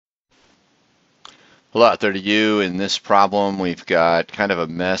Hello out there to you. In this problem, we've got kind of a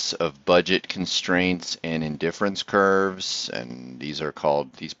mess of budget constraints and indifference curves, and these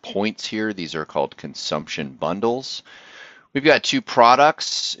points here, these are called consumption bundles. We've got two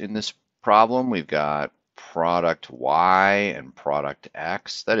products in this problem. We've got product Y and product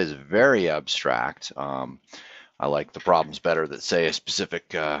X. That is very abstract. I like the problems better that say a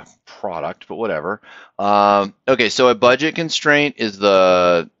specific product, but whatever. Okay, so a budget constraint is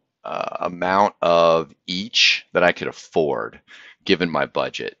the amount of each that I could afford given my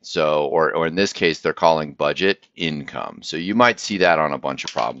budget. So, or in this case, they're calling budget income. So you might see that on a bunch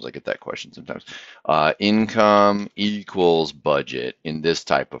of problems. I get that question sometimes. Income equals budget in this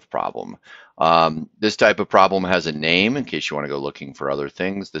type of problem. This type of problem has a name in case you want to go looking for other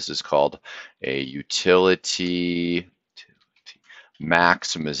things. This is called a utility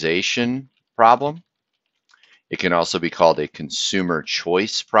maximization problem. It can also be called a consumer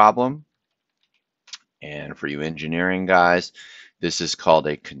choice problem. And for you engineering guys, this is called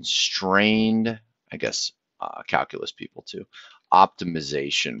a constrained, I guess, calculus people too,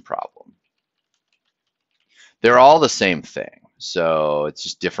 optimization problem. They're all the same thing. So it's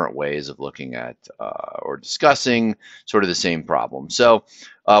just different ways of looking at or discussing sort of the same problem. So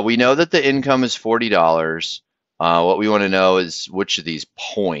we know that the income is $40. What we want to know is which of these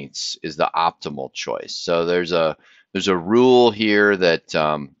points is the optimal choice. So there's a rule here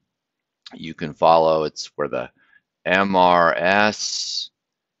that you can follow. It's where the MRS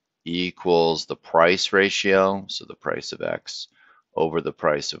equals the price ratio, so the price of X over the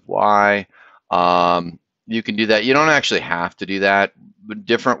price of Y. You can do that. You don't actually have to do that. But a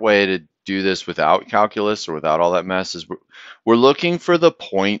different way to do this without calculus or without all that mess is we're looking for the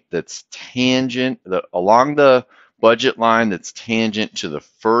point that's tangent along the budget line that's tangent to the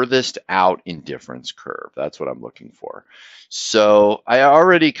furthest out indifference curve. That's what I'm looking for. So I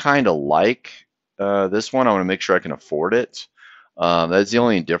already kind of like this one. I want to make sure I can afford it. That's the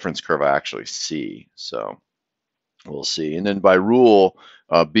only indifference curve I actually see. So we'll see. And then by rule,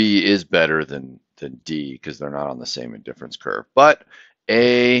 B is better than D because they're not on the same indifference curve. But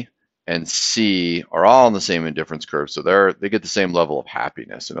A and C are all on the same indifference curve, so they get the same level of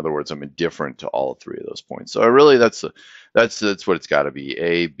happiness. In other words, I'm indifferent to all three of those points. So really, that's what it's got to be: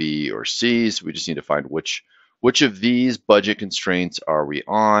 A, B, or C. So we just need to find which of these budget constraints are we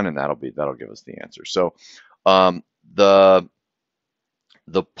on, and that'll give us the answer. So the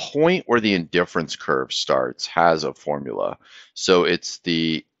point where the indifference curve starts has a formula. So it's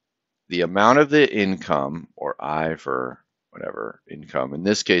the amount of the income, or I for whatever income. In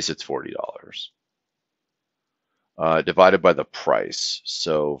this case, it's $40. Divided by the price.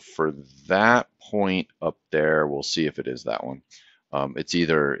 So for that point up there, we'll see if it is that one. It's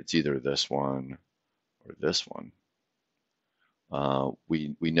either this one or this one.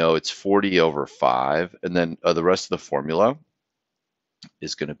 We know it's 40 over 5, and then the rest of the formula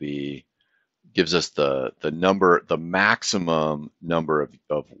is going to be gives us the maximum number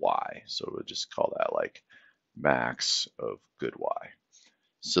of y. So we'll just call that like max of good y.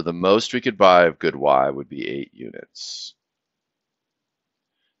 So the most we could buy of good y would be 8 units.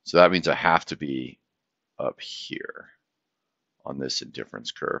 So that means I have to be up here on this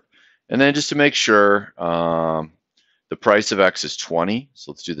indifference curve. And then just to make sure, the price of X is 20.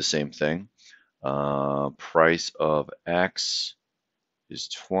 So let's do the same thing. Price of X is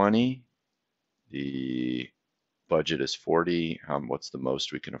 20. The budget is 40. What's the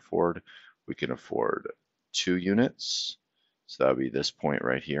most we can afford? We can afford 2 units. So that would be this point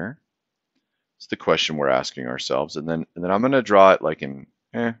right here. It's the question we're asking ourselves. And then I'm going to draw it like in,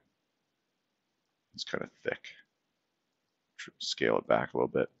 it's kind of thick. Scale it back a little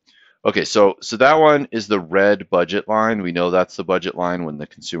bit. Okay, so that one is the red budget line. We know that's the budget line when the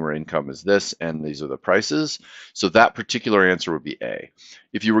consumer income is this, and these are the prices. So that particular answer would be A.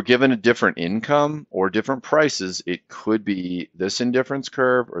 If you were given a different income or different prices, it could be this indifference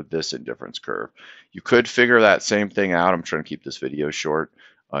curve or this indifference curve. You could figure that same thing out. I'm trying to keep this video short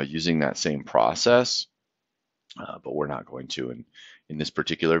using that same process, but we're not going to in this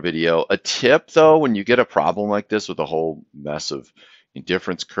particular video. A tip, though, when you get a problem like this with a whole mess of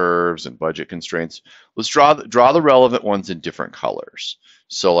indifference curves and budget constraints, let's draw the relevant ones in different colors.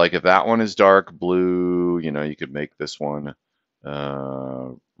 So like if that one is dark blue, you could make this one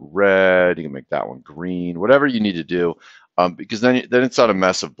red, you can make that one green, whatever you need to do, because then it's not a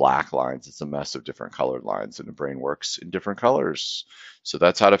mess of black lines, it's a mess of different colored lines, and the brain works in different colors. So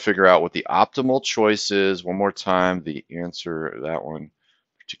that's how to figure out what the optimal choice is. One more time, the answer, that one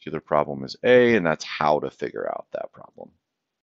particular problem is A, and that's how to figure out that problem.